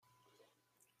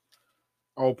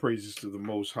All praises to the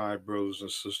Most High, brothers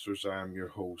and sisters. I am your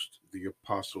host, the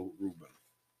Apostle Reuben.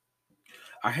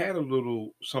 I had a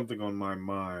little something on my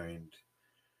mind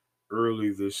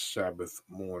early this Sabbath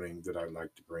morning that I'd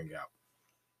like to bring out.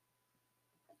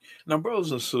 Now,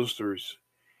 brothers and sisters,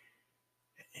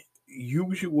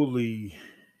 usually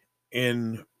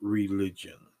in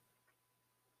religion,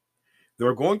 there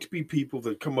are going to be people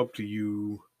that come up to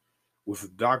you with a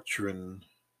doctrine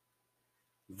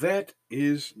that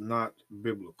is not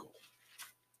biblical.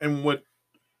 And what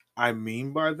I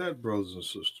mean by that, brothers and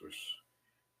sisters,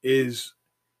 is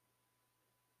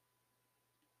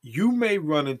you may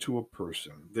run into a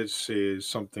person that says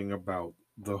something about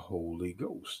the Holy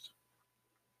Ghost.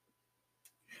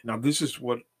 Now, this is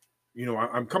what,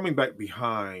 I'm coming back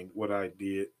behind what I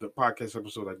did, the podcast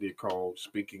episode I did called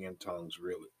Speaking in Tongues,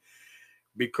 really,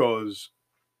 because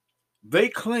they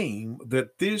claim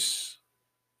that this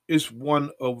is one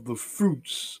of the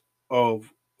fruits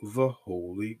of the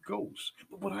Holy Ghost.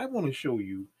 But what I want to show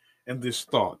you in this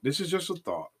thought, this is just a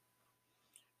thought,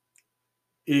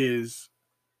 is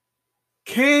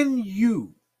can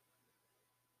you,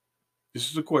 this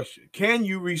is a question, can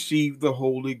you receive the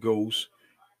Holy Ghost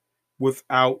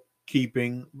without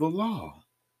keeping the law?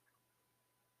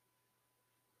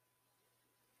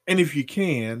 And if you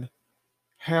can,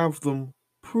 have them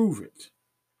prove it.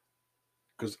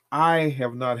 Because I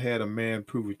have not had a man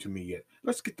prove it to me yet.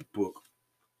 Let's get the book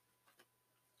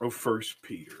of First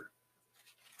Peter,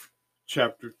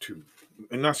 chapter 2.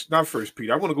 And not First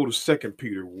Peter. I want to go to Second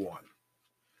Peter 1.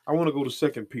 I want to go to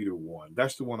Second Peter 1.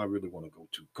 That's the one I really want to go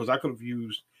to. Because I could have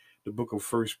used the book of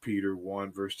First Peter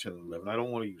 1, verse 10 and 11. I don't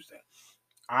want to use that.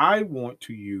 I want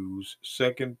to use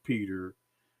Second Peter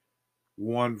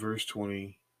 1, verse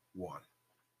 21.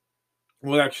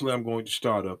 Well, actually, I'm going to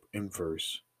start up in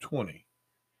verse 20.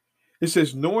 It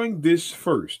says, knowing this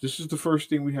first, this is the first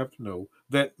thing we have to know,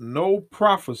 that no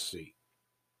prophecy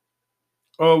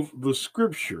of the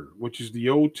scripture, which is the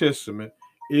Old Testament,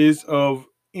 is of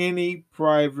any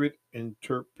private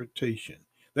interpretation.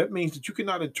 That means that you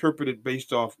cannot interpret it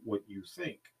based off what you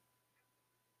think.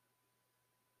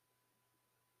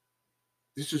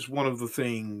 This is one of the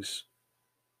things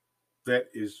that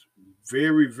is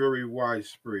very, very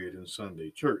widespread in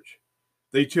Sunday church.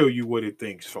 They tell you what it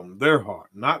thinks from their heart,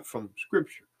 not from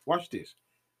scripture. Watch this.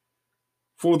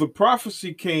 For the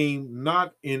prophecy came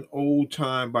not in old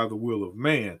time by the will of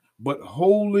man, but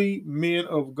holy men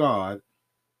of God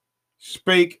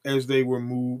spake as they were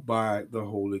moved by the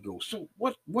Holy Ghost. So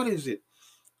what is it?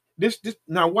 This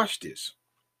now watch this.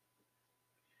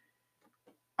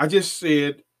 I just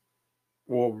said,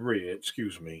 or read,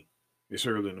 excuse me. It's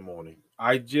early in the morning.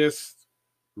 I just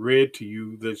read to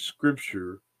you that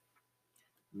scripture,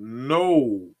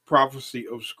 no prophecy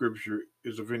of scripture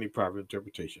is of any private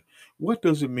interpretation. What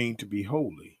does it mean to be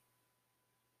holy?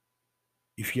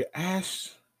 If you ask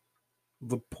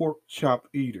the pork chop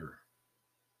eater,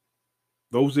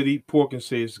 those that eat pork and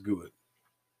say it's good,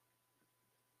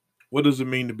 what does it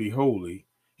mean to be holy?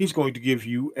 He's going to give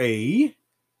you a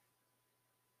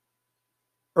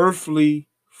earthly,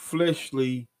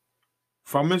 fleshly,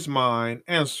 from his mind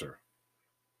answer.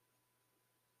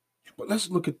 But let's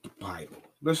look at the Bible.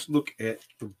 Let's look at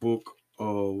the book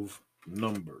of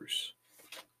Numbers.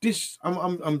 This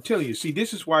I'm telling you, see,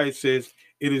 this is why it says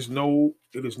it is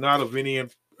not of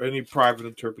any private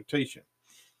interpretation.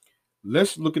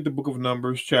 Let's look at the book of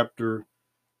Numbers, chapter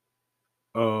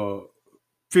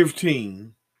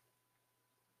 15,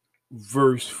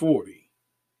 verse 40.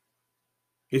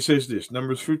 It says this,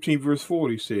 Numbers 15, verse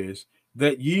 40 says,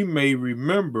 that ye may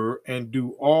remember and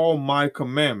do all my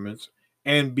commandments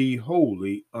and be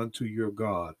holy unto your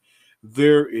God.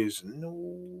 There is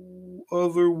no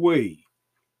other way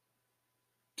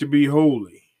to be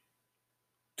holy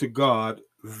to God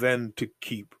than to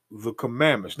keep the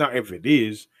commandments. Now, if it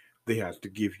is, they have to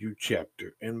give you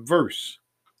chapter and verse.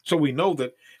 So we know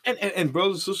that, and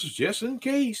brothers and sisters, just in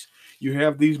case you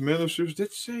have these ministers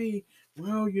that say,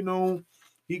 well,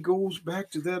 he goes back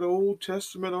to that Old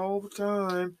Testament all the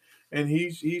time, and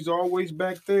he's always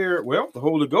back there. Well, the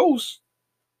Holy Ghost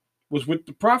was with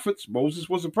the prophets. Moses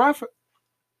was a prophet.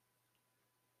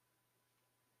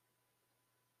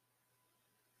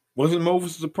 Wasn't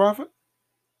Moses a prophet?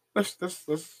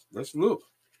 Let's look.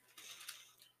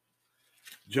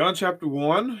 John chapter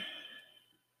 1,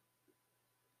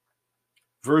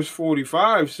 verse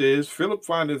 45 says, Philip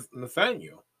findeth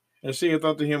Nathanael and saith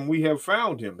unto him, we have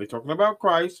found him. They're talking about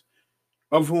Christ,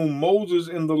 of whom Moses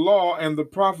in the law and the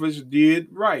prophets did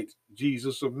write,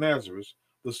 Jesus of Nazareth,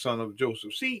 the son of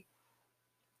Joseph. See,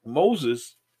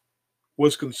 Moses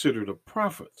was considered a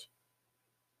prophet.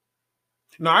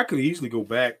 Now, I could easily go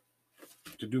back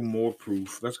to do more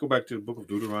proof. Let's go back to the book of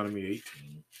Deuteronomy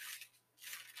 18.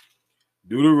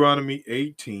 Deuteronomy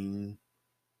 18,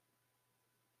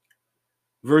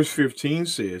 verse 15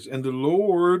 says, "And the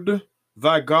Lord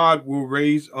thy God will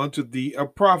raise unto thee a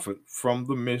prophet from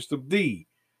the midst of thee,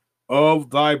 of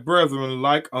thy brethren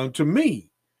like unto me.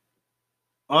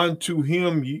 Unto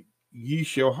him ye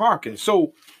shall hearken."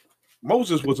 So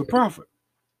Moses was a prophet.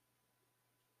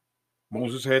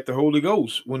 Moses had the Holy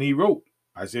Ghost when he wrote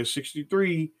Isaiah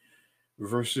 63,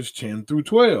 verses 10 through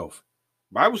 12.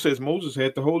 Bible says Moses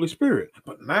had the Holy Spirit.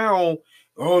 But now,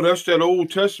 oh, that's that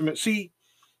Old Testament. See,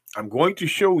 I'm going to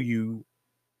show you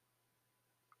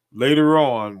later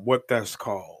on what that's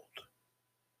called.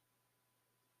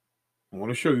 I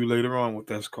want to show you later on what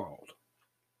that's called.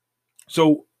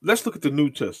 So let's look at the New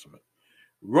Testament.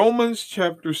 Romans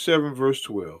chapter 7, verse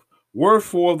 12.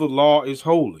 "Wherefore the law is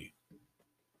holy."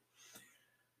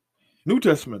 New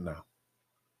Testament now.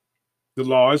 "The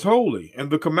law is holy,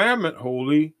 and the commandment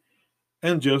holy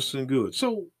and just and good."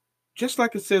 So just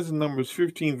like it says in Numbers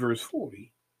 15, verse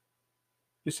 40,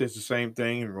 it says the same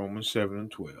thing in Romans 7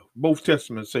 and 12. Both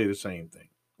testaments say the same thing.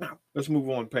 Now, let's move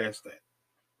on past that.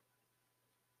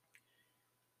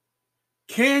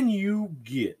 Can you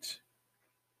get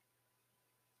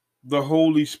the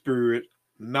Holy Spirit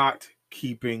not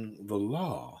keeping the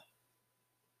law?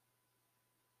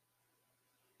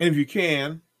 And if you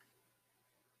can,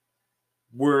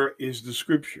 where is the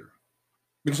scripture?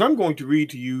 Because I'm going to read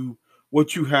to you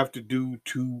what you have to do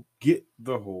to get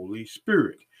the Holy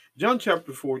Spirit. John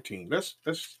chapter 14. Let's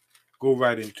go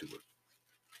right into it.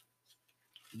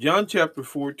 John chapter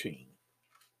 14.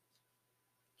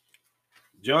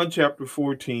 John chapter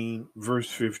 14,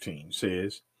 verse 15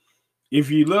 says,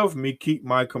 "If ye love me, keep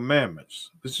my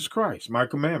commandments." This is Christ, my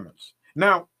commandments.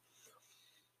 Now,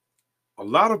 a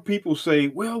lot of people say,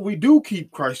 well, we do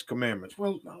keep Christ's commandments.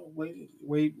 Well, no,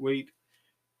 wait.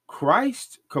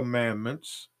 Christ's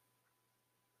commandments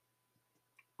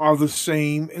are the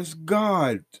same as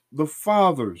God, the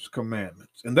Father's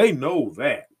commandments. And they know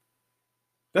that.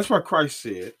 That's why Christ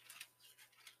said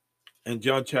in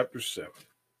John chapter 7.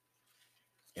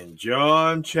 In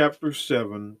John chapter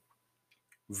 7,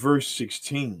 verse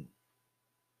 16.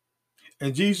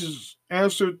 "And Jesus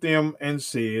answered them and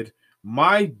said,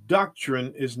 My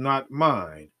doctrine is not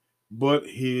mine, but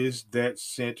his that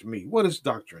sent me." What is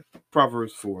doctrine?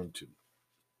 Proverbs 4 and 2.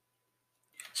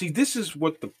 See, this is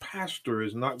what the pastor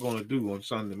is not going to do on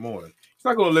Sunday morning. He's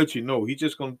not going to let you know. He's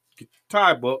just going to get the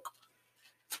tie book,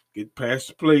 get past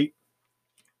the plate.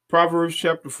 Proverbs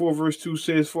chapter 4, verse 2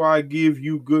 says, "For I give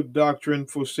you good doctrine,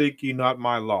 forsake ye not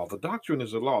my law." The doctrine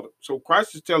is a law. So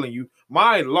Christ is telling you,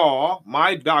 my law,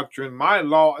 my doctrine, my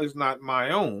law is not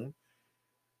my own,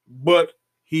 but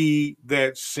he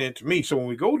that sent me. So when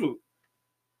we go to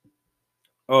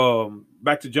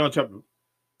back to John chapter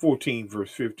 14,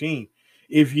 verse 15,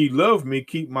 "If ye love me,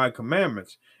 keep my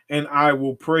commandments, and I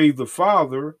will pray the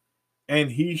Father,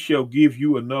 and he shall give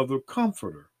you another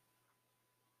comforter,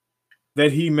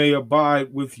 that he may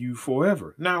abide with you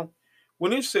forever." Now,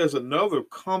 when it says another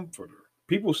comforter,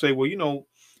 people say, well,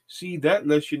 see, that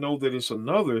lets you know that it's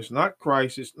another. It's not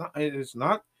Christ. It's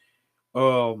not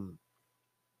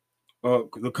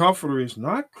the comforter is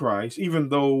not Christ, even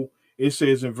though it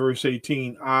says in verse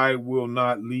 18, "I will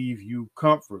not leave you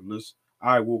comfortless.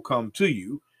 I will come to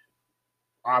you."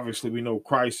 Obviously, we know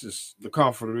Christ is the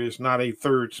comforter. Is not a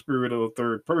third spirit or a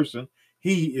third person.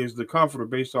 He is the comforter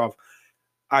based off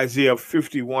Isaiah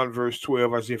 51, verse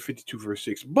 12, Isaiah 52, verse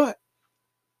 6. But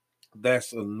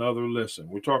that's another lesson.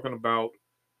 We're talking about,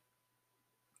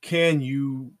 can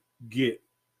you get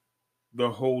the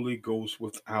Holy Ghost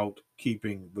without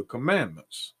keeping the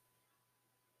commandments?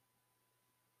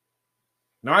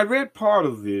 Now, I read part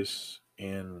of this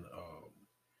in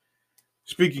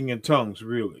Speaking in Tongues,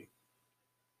 really.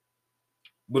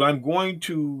 But I'm going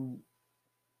to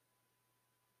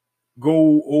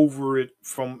go over it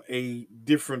from a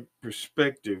different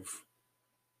perspective,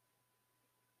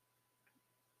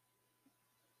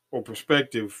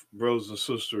 brothers and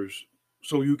sisters,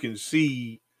 so you can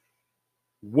see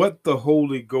what the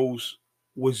Holy Ghost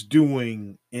was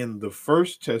doing in the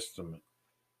First Testament,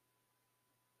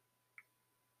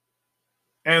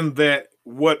 and that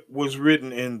what was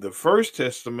written in the First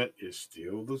Testament is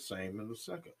still the same in the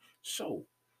Second. So,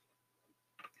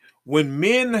 when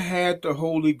men had the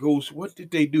Holy Ghost, what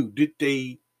did they do? Did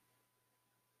they,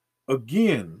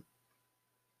 again,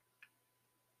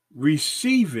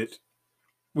 receive it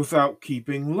without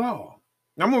keeping law?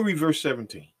 Now, I'm going to read verse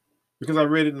 17, because I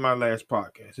read it in my last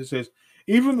podcast. It says,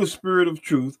 "Even the Spirit of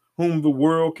truth, whom the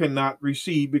world cannot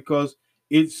receive, because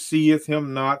it seeth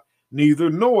him not, neither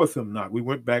knoweth him not. We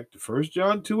went back to 1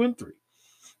 John 2 and 3.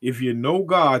 If you know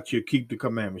God, you keep the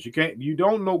commandments. You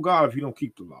don't know God if you don't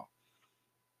keep the law.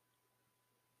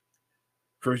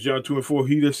 1 John 2 and 4,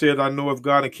 he that said, I know of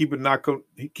God and keep it not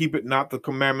the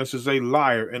commandments is a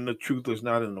liar, and the truth is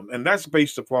not in them. And that's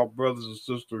based upon, brothers and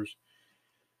sisters,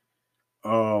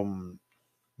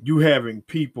 you having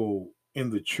people in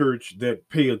the church that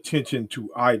pay attention to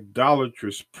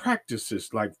idolatrous practices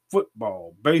like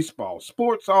football, baseball,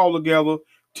 sports all together,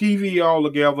 TV all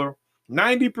together.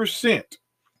 90%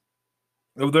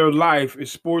 of their life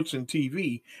is sports and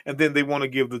TV, and then they want to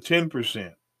give the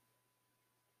 10%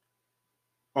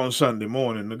 on Sunday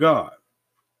morning to God.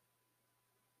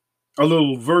 A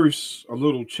little verse, a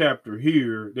little chapter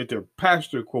here that their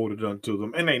pastor quoted unto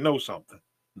them, and they know something.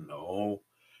 No.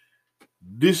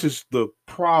 This is the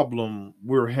problem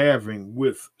we're having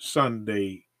with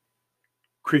Sunday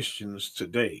Christians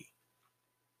today.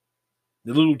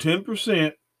 The little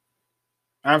 10%,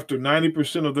 after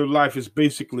 90% of their life is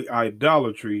basically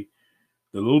idolatry,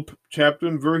 the little chapter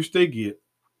and verse they get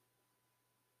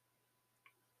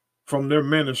from their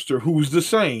minister, who's the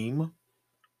same,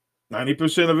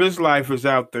 90% of his life is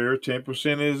out there,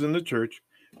 10% is in the church.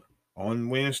 On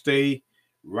Wednesday,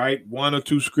 write 1 or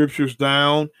 2 scriptures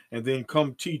down and then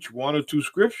come teach 1 or 2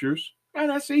 scriptures. And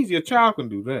that's easy. A child can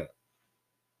do that.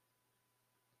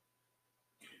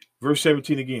 Verse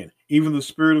 17 again, even the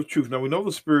spirit of truth. Now we know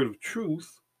the spirit of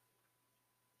truth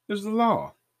is the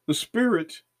law. The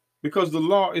spirit, because the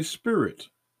law is spirit.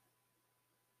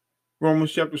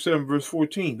 Romans chapter 7, verse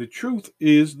 14. The truth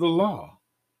is the law.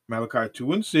 Malachi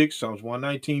 2 and 6, Psalms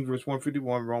 119, verse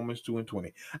 151, Romans 2 and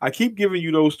 20. I keep giving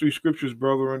you those 3 scriptures,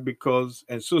 brethren,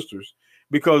 and sisters,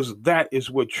 because that is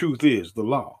what truth is, the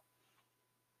law.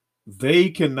 They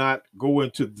cannot go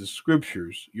into the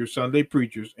scriptures, your Sunday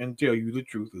preachers, and tell you the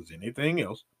truth is anything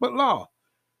else but law.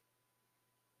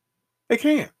 They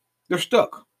can't. They're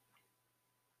stuck.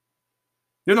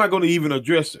 They're not going to even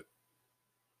address it.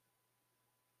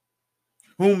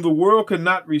 Whom the world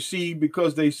cannot receive,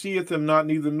 because they seeth him not,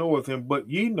 neither knoweth him, but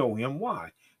ye know him. Why?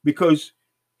 Because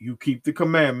you keep the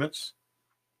commandments.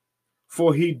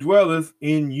 For he dwelleth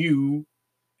in you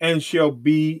and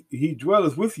he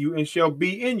dwelleth with you and shall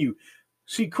be in you.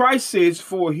 See, Christ says,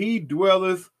 for he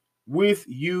dwelleth with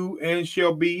you and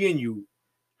shall be in you.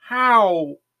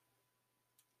 How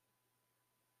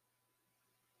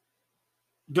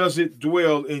does it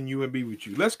dwell in you and be with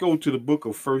you? Let's go to the book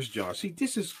of 1 John. See,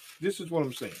 this is what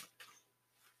I'm saying.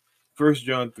 1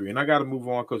 John 3. And I got to move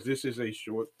on because this is a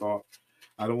short thought.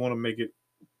 I don't want to make it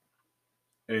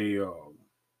a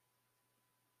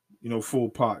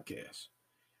full podcast.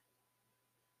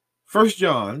 1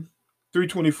 John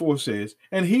 3:24 says,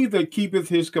 and he that keepeth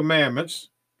his commandments,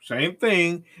 same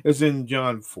thing as in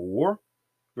John 4,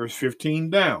 verse 15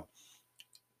 down.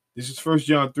 This is 1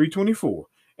 John 3:24.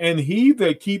 And he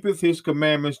that keepeth his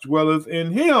commandments dwelleth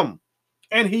in him,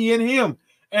 and he in him.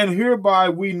 And hereby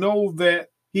we know that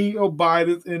he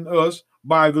abideth in us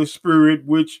by the Spirit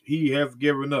which he hath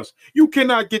given us. You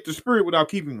cannot get the Spirit without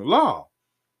keeping the law.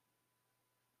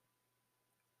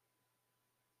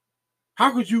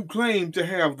 How could you claim to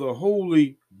have the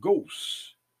Holy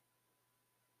Ghost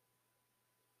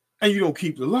and you don't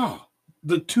keep the law?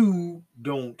 The two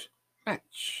don't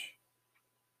match.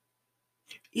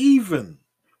 Even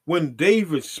when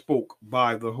David spoke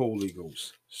by the Holy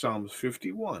Ghost, Psalms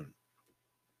 51,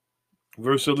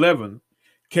 verse 11,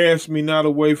 cast me not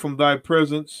away from thy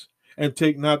presence, and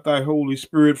take not thy Holy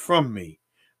Spirit from me.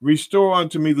 Restore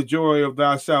unto me the joy of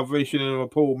thy salvation, and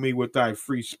uphold me with thy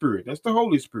free spirit. That's the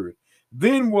Holy Spirit.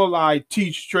 Then will I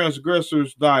teach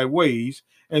transgressors thy ways,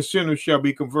 and sinners shall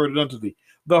be converted unto thee.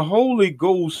 The Holy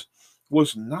Ghost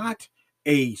was not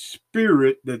a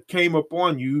spirit that came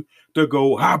upon you to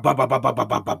go. It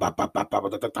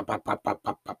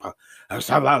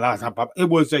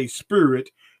was a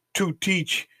spirit to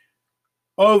teach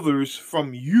others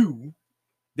from you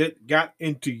that got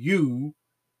into you,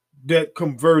 that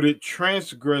converted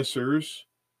transgressors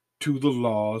to the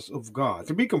laws of God.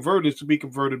 To be converted is to be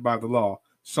converted by the law.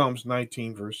 Psalms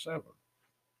 19, verse 7.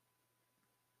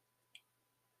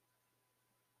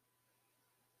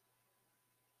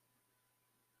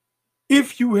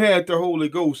 If you had the Holy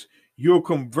Ghost, you're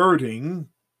converting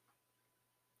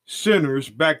sinners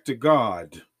back to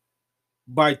God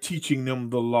by teaching them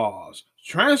the laws.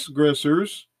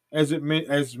 Transgressors, as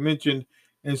mentioned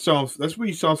in Psalms, let's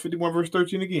read Psalms 51, verse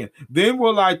 13 again. Then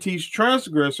will I teach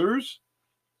transgressors.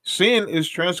 Sin is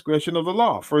transgression of the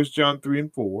law. 1 John 3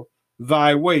 and 4.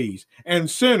 Thy ways. And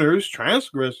sinners,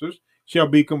 transgressors, shall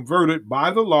be converted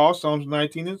by the law. Psalms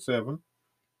 19 and 7.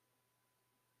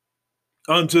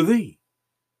 Unto thee.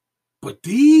 But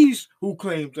these who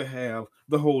claim to have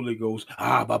the Holy Ghost, wait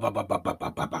a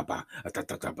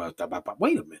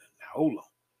minute now, hold on.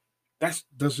 That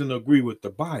doesn't agree with the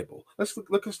Bible. Let's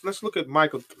look at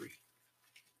Micah 3.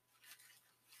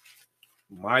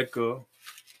 Micah,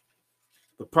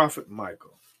 the prophet Micah.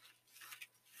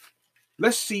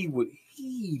 Let's see what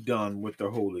he done with the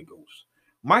Holy Ghost.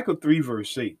 Micah 3,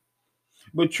 verse 8.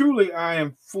 But truly I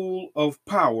am full of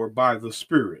power by the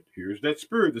Spirit. Here's that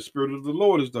Spirit. The Spirit of the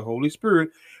Lord is the Holy Spirit.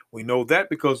 We know that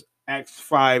because Acts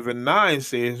 5 and 9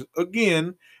 says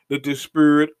again that the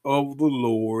Spirit of the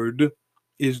Lord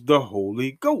is the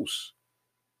Holy Ghost.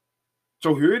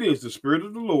 So here it is, the Spirit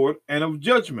of the Lord, and of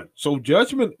judgment. So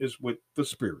judgment is with the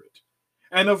Spirit.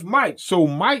 And of might. So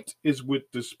might is with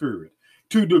the Spirit.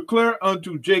 To declare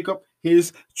unto Jacob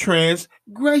his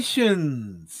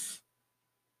transgressions,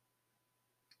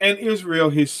 and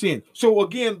Israel his sin. So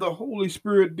again, the Holy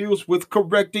Spirit deals with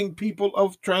correcting people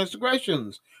of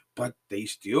transgressions. But they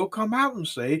still come out and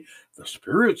say, the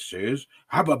Spirit says,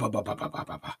 how come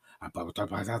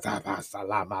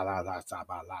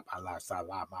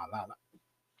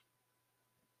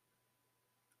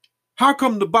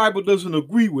the Bible doesn't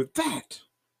agree with that?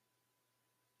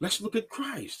 Let's look at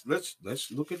Christ. Let's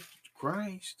look at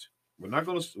Christ.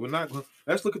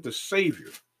 Let's look at the Savior.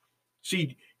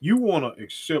 See, you want to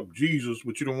accept Jesus,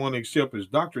 but you don't want to accept his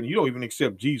doctrine. You don't even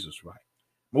accept Jesus, right?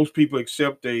 Most people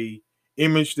accept a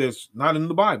image that's not in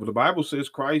the Bible. The Bible says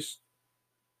Christ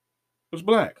was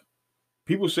black.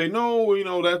 People say, no,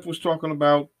 that was talking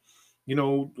about,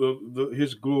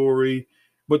 his glory.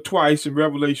 But twice in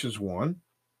Revelations 1,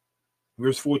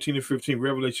 verse 14 and 15,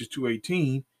 Revelations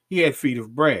 2:18, he had feet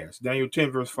of brass. Daniel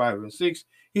 10, verse 5 and 6,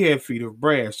 he had feet of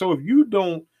brass. So if you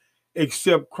don't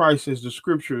accept Christ as the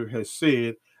scripture has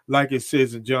said, like it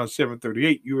says in John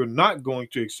 7:38, you are not going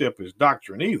to accept his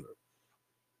doctrine either.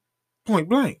 Point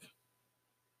blank.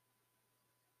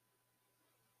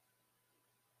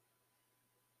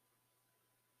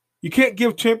 You can't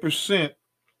give 10%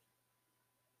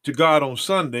 to God on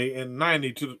Sunday and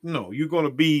 90 to no. You're going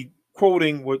to be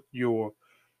quoting what your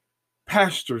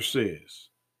pastor says.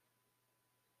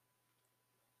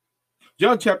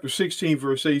 John chapter 16,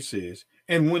 verse 8 says,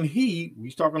 and when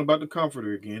he's talking about the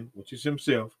Comforter again, which is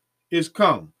himself, is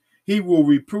come, he will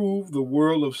reprove the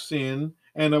world of sin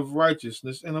and of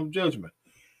righteousness and of judgment.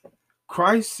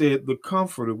 Christ said the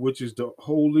Comforter, which is the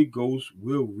Holy Ghost,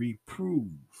 will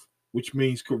reprove, which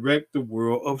means correct the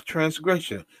world of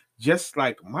transgression. Just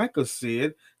like Micah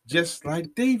said, just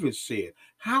like David said.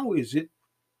 How is it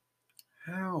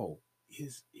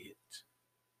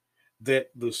that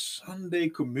the Sunday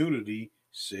community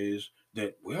says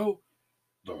that, well,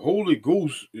 the Holy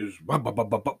Ghost is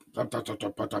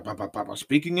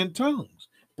speaking in tongues?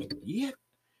 But yet,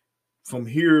 from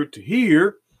here to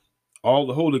here, all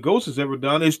the Holy Ghost has ever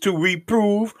done is to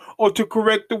reprove or to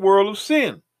correct the world of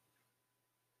sin.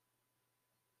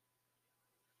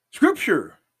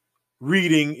 Scripture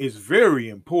reading is very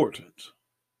important.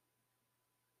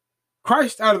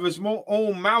 Christ out of his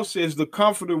own mouth says the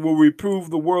Comforter will reprove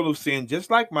the world of sin,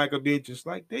 just like Micah did, just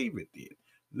like David did.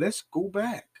 Let's go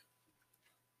back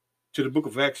to the book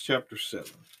of Acts chapter 7.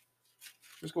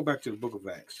 Let's go back to the book of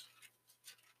Acts.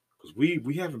 Because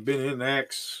we haven't been in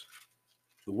Acts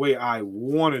the way I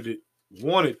wanted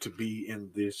to be in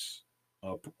this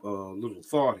little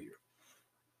thought here.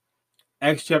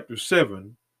 Acts chapter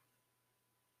 7,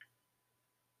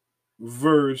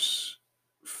 verse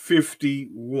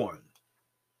 51.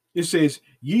 It says,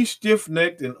 ye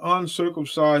stiff-necked and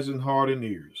uncircumcised in heart and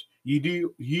ears,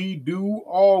 ye do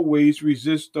always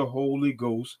resist the Holy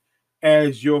Ghost,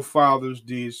 as your fathers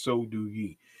did, so do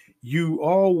ye. You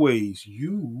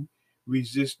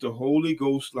resist the Holy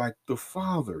Ghost like the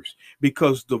fathers,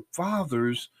 because the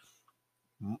fathers,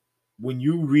 when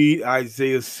you read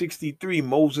Isaiah 63,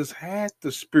 Moses had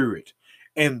the Spirit,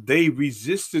 and they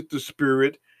resisted the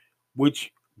Spirit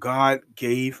which God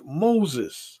gave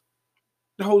Moses.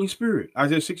 The Holy Spirit.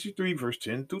 Isaiah 63, verse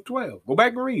 10 through 12. Go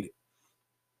back and read it.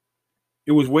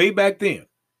 It was way back then.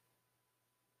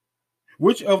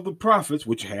 Which of the prophets,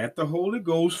 which had the Holy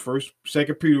Ghost,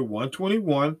 2 Peter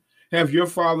 1:21, have your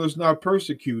fathers not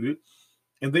persecuted,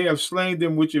 and they have slain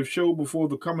them which have showed before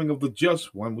the coming of the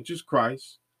just one, which is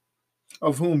Christ,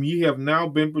 of whom ye have now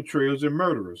been betrayers and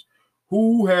murderers,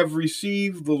 who have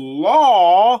received the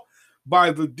law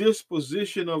by the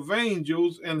disposition of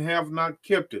angels and have not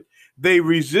kept it. They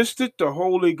resisted the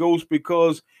Holy Ghost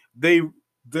because they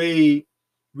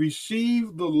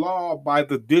received the law by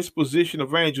the disposition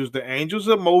of angels. The angels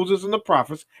are Moses and the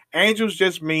prophets. Angels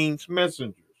just means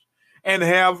messengers, and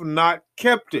have not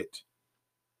kept it.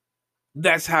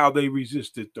 That's how they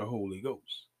resisted the Holy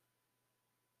Ghost.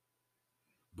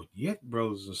 Yet,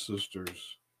 brothers and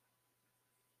sisters,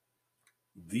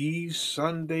 these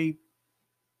Sunday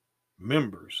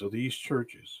members of these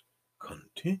churches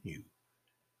continue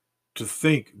to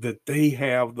think that they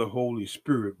have the Holy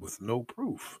Spirit with no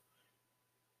proof.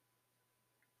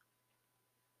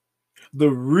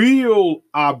 The real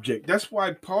object, that's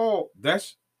why Paul,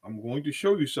 I'm going to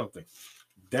show you something.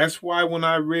 That's why when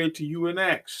I read to you in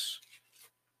Acts,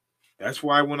 that's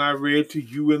why when I read to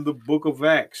you in the book of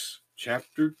Acts,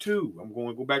 chapter 2, I'm going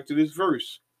to go back to this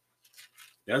verse.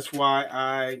 That's why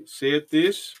I said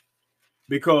this,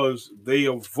 because they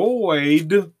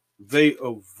avoid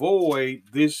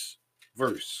this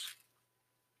verse.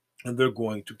 And they're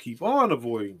going to keep on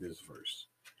avoiding this verse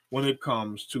when it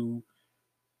comes to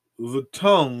the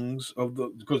tongues of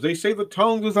the, because they say the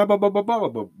tongues is blah, blah, blah, blah, blah,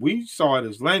 but we saw it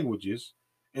as languages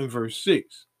in verse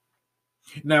 6.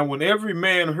 Now, when every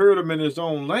man heard them in his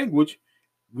own language,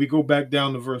 we go back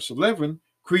down to verse 11.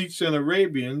 Cretes and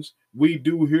Arabians, we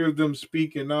do hear them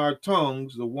speak in our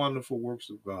tongues the wonderful works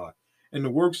of God. And the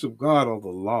works of God are the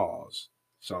laws.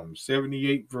 Psalm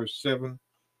 78, verse 7.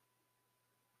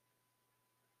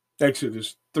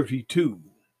 Exodus 32,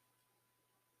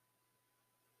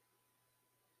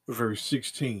 verse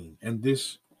 16. And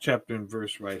this chapter and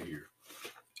verse right here.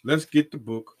 Let's get the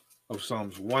book of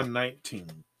Psalms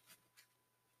 119.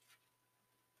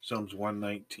 Psalms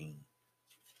 119.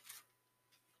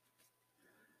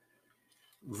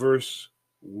 Verse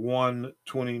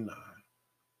 129.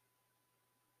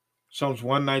 Psalms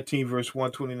 119, verse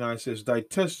 129 says, Thy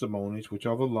testimonies, which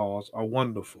are the laws, are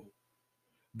wonderful.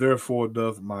 Therefore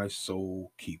doth my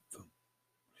soul keep them.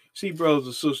 See, brothers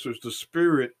and sisters, the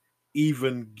Spirit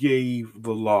even gave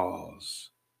the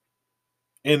laws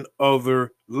in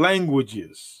other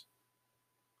languages.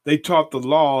 They taught the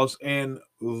laws, and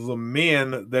the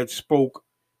men that spoke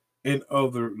in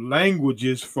other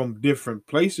languages from different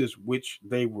places, which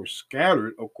they were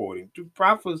scattered according to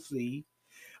prophecy,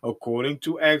 according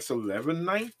to Acts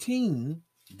 11:19,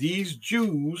 these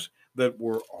Jews that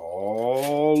were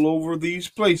all over these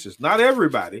places, not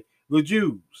everybody, the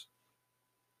Jews.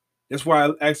 That's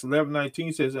why Acts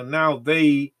 11:19 says, and now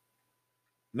they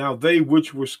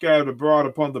which were scattered abroad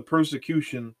upon the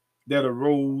persecution that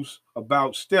arose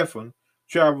about Stephen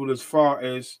traveled as far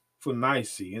as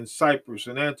Phoenicia and Cyprus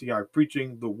and Antioch,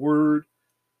 preaching the word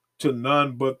to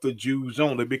none but the Jews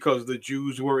only, because the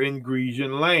Jews were in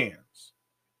Grecian lands.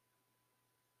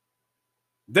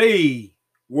 They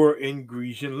were in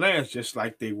Grecian lands, just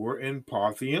like they were in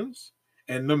Parthians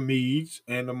and the Medes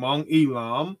and among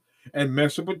Elam and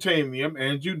Mesopotamia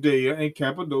and Judea and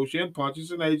Cappadocia and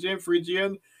Pontus and Asia and Phrygia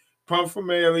and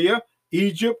Pamphylia,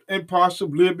 Egypt and parts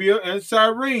of Libya and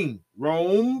Cyrene,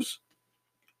 Rome's.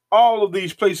 All of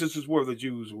these places is where the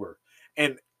Jews were.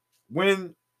 And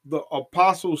when the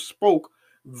apostles spoke,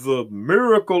 the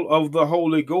miracle of the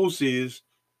Holy Ghost is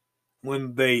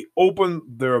when they opened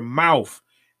their mouth,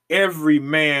 every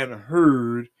man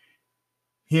heard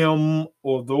him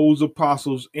or those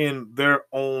apostles in their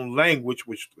own language,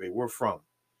 which they were from.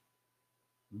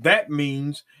 That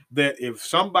means that if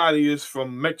somebody is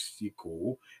from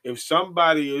Mexico, if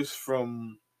somebody is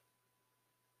from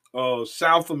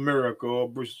South America or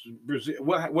Brazil,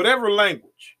 whatever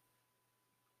language,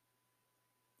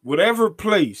 whatever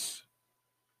place,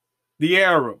 the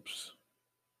Arabs,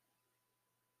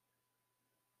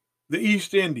 the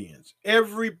East Indians,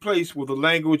 every place where the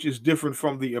language is different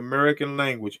from the American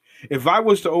language, if I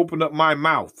was to open up my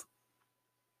mouth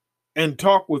and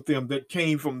talk with them that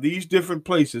came from these different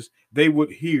places, they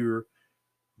would hear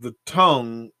the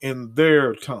tongue in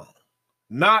their tongue.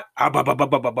 Not no,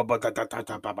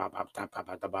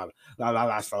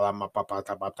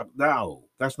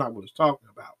 that's not what it's talking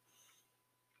about.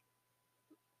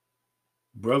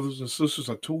 Brothers and sisters,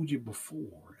 I told you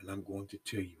before, and I'm going to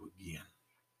tell you again.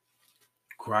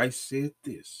 Christ said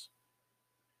this,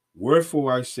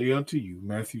 wherefore I say unto you,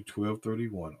 Matthew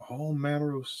 12:31, all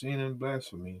manner of sin and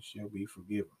blasphemy shall be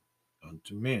forgiven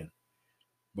unto men,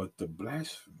 but the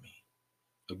blasphemy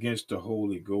against the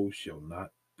Holy Ghost shall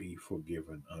not be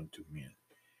forgiven unto men.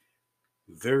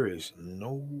 There is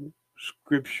no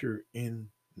scripture in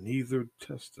neither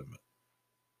testament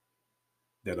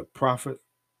that a prophet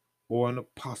or an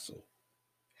apostle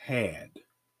had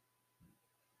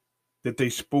that they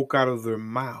spoke out of their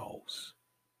mouths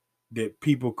that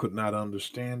people could not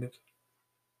understand it.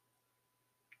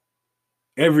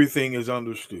 Everything is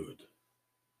understood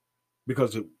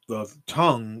because the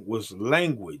tongue was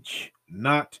language,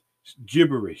 not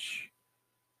gibberish.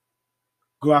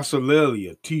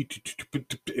 Glossolalia,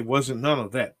 it wasn't none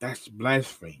of that. That's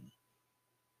blasphemy.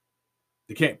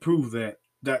 They can't prove that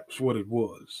that's what it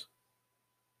was.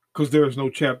 because there is no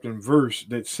chapter and verse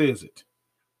that says it.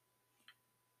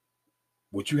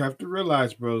 What you have to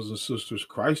realize, brothers and sisters,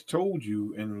 Christ told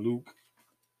you in Luke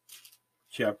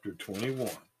chapter 21.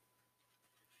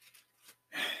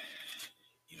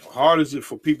 Hard is it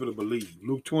for people to believe.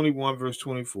 Luke 21, verse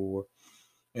 24.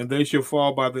 And they shall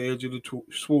fall by the edge of the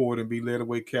sword and be led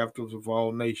away captives of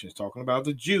all nations. Talking about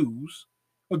the Jews.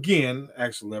 Again,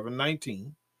 Acts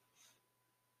 11:19.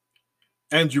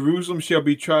 And Jerusalem shall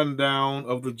be trodden down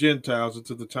of the Gentiles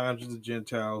until the times of the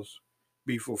Gentiles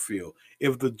be fulfilled.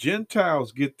 If the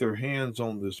Gentiles get their hands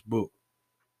on this book,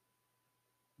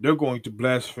 they're going to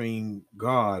blaspheme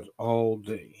God all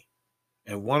day.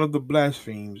 And one of the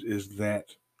blasphemes is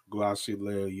that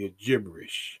glossolalia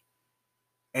gibberish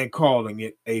and calling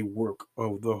it a work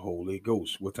of the Holy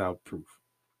Ghost without proof.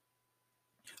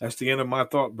 That's the end of my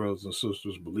thought, brothers and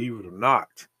sisters. Believe it or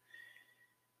not,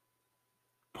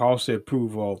 Paul said,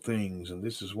 prove all things, and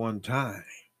this is one time.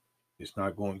 It's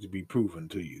not going to be proven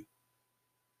to you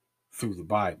through the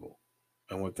Bible.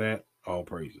 And with that, all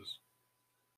praises.